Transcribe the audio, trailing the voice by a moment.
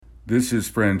This is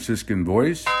Franciscan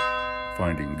Voice,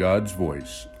 finding God's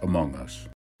voice among us.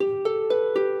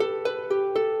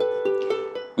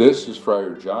 This is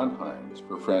Friar John Heinz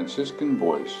for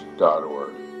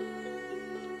FranciscanVoice.org.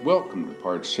 Welcome to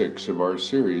part 6 of our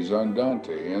series on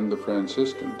Dante and the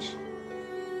Franciscans,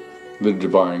 the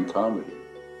Divine Comedy,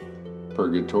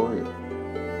 Purgatorio.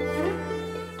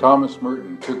 Thomas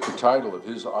Merton took the title of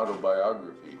his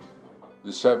autobiography,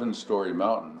 The Seven Storey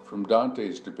Mountain, from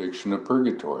Dante's depiction of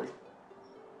purgatory.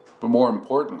 But more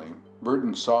importantly,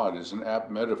 Merton saw it as an apt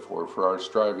metaphor for our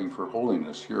striving for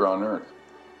holiness here on earth.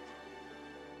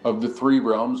 Of the three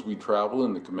realms we travel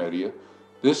in the Commedia,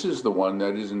 this is the one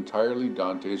that is entirely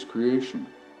Dante's creation.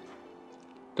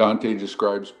 Dante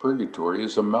describes purgatory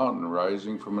as a mountain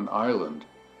rising from an island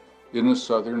in the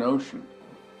southern ocean,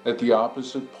 at the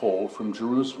opposite pole from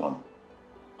Jerusalem,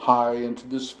 high into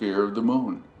the sphere of the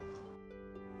moon.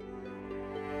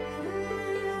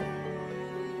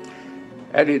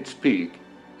 At its peak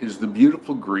is the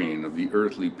beautiful green of the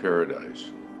earthly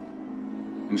paradise.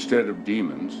 Instead of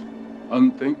demons,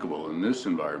 unthinkable in this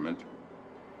environment,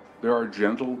 there are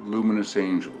gentle, luminous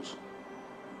angels.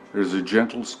 There's a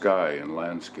gentle sky and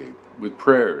landscape, with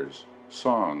prayers,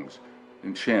 songs,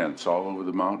 and chants all over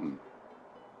the mountain.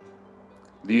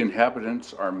 The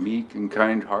inhabitants are meek and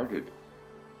kind-hearted.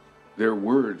 Their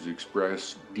words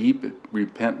express deep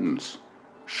repentance,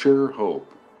 sure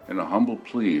hope, and a humble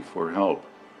plea for help.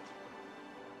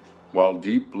 While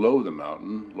deep below the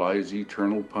mountain lies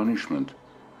eternal punishment,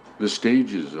 the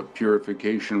stages of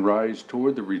purification rise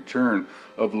toward the return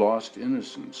of lost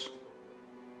innocence.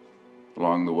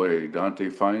 Along the way, Dante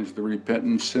finds the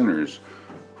repentant sinners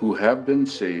who have been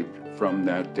saved from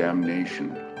that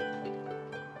damnation.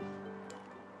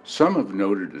 Some have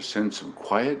noted a sense of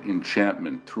quiet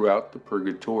enchantment throughout the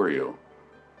Purgatorio.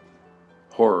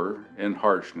 Horror and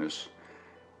harshness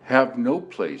have no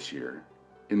place here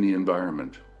in the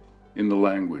environment, in the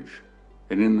language,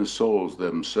 and in the souls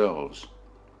themselves.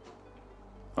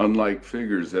 Unlike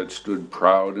figures that stood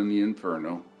proud in the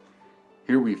inferno,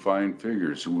 here we find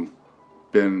figures who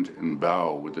bend and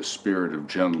bow with a spirit of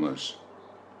gentleness.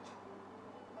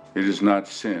 It is not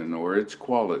sin or its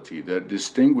quality that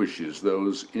distinguishes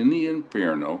those in the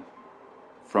inferno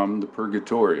from the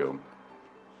Purgatorio.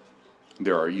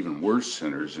 There are even worse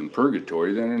sinners in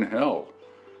purgatory than in hell,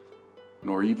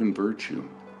 nor even virtue.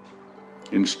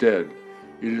 Instead,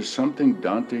 it is something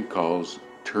Dante calls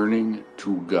turning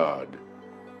to God,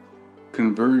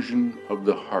 conversion of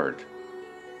the heart.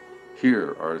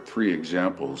 Here are 3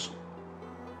 examples.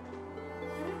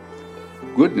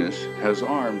 Goodness has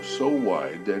arms so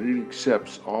wide that it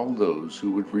accepts all those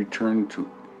who would return to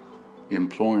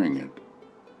imploring it.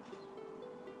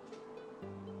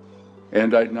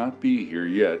 And I'd not be here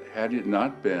yet had it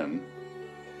not been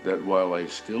that while I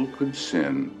still could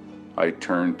sin, I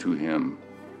turned to him.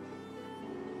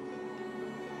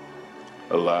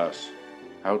 Alas,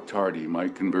 how tardy my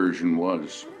conversion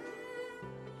was.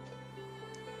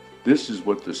 This is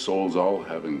what the souls all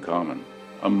have in common,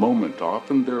 a moment,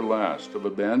 often their last, of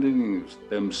abandoning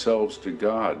themselves to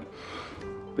God.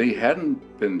 They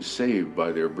hadn't been saved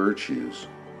by their virtues,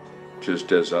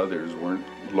 just as others weren't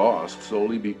lost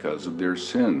solely because of their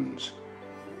sins.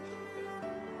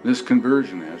 This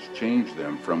conversion has changed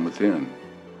them from within.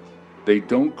 They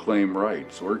don't claim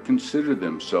rights or consider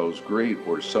themselves great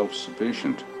or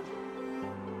self-sufficient.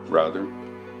 Rather,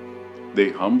 they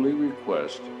humbly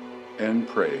request and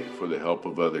pray for the help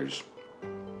of others.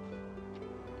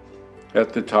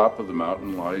 At the top of the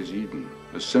mountain lies Eden,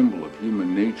 a symbol of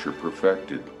human nature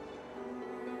perfected.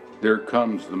 There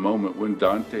comes the moment when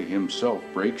Dante himself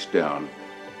breaks down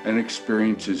and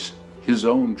experiences his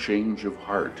own change of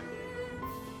heart.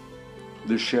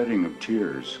 The shedding of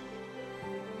tears,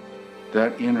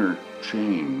 that inner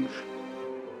change,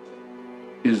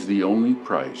 is the only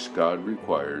price God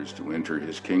requires to enter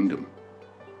his kingdom.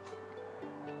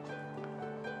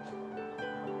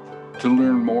 To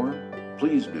learn more,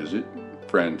 please visit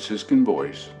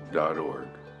FranciscanVoice.org.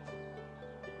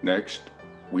 Next,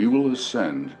 we will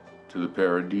ascend to the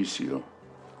Paradiso.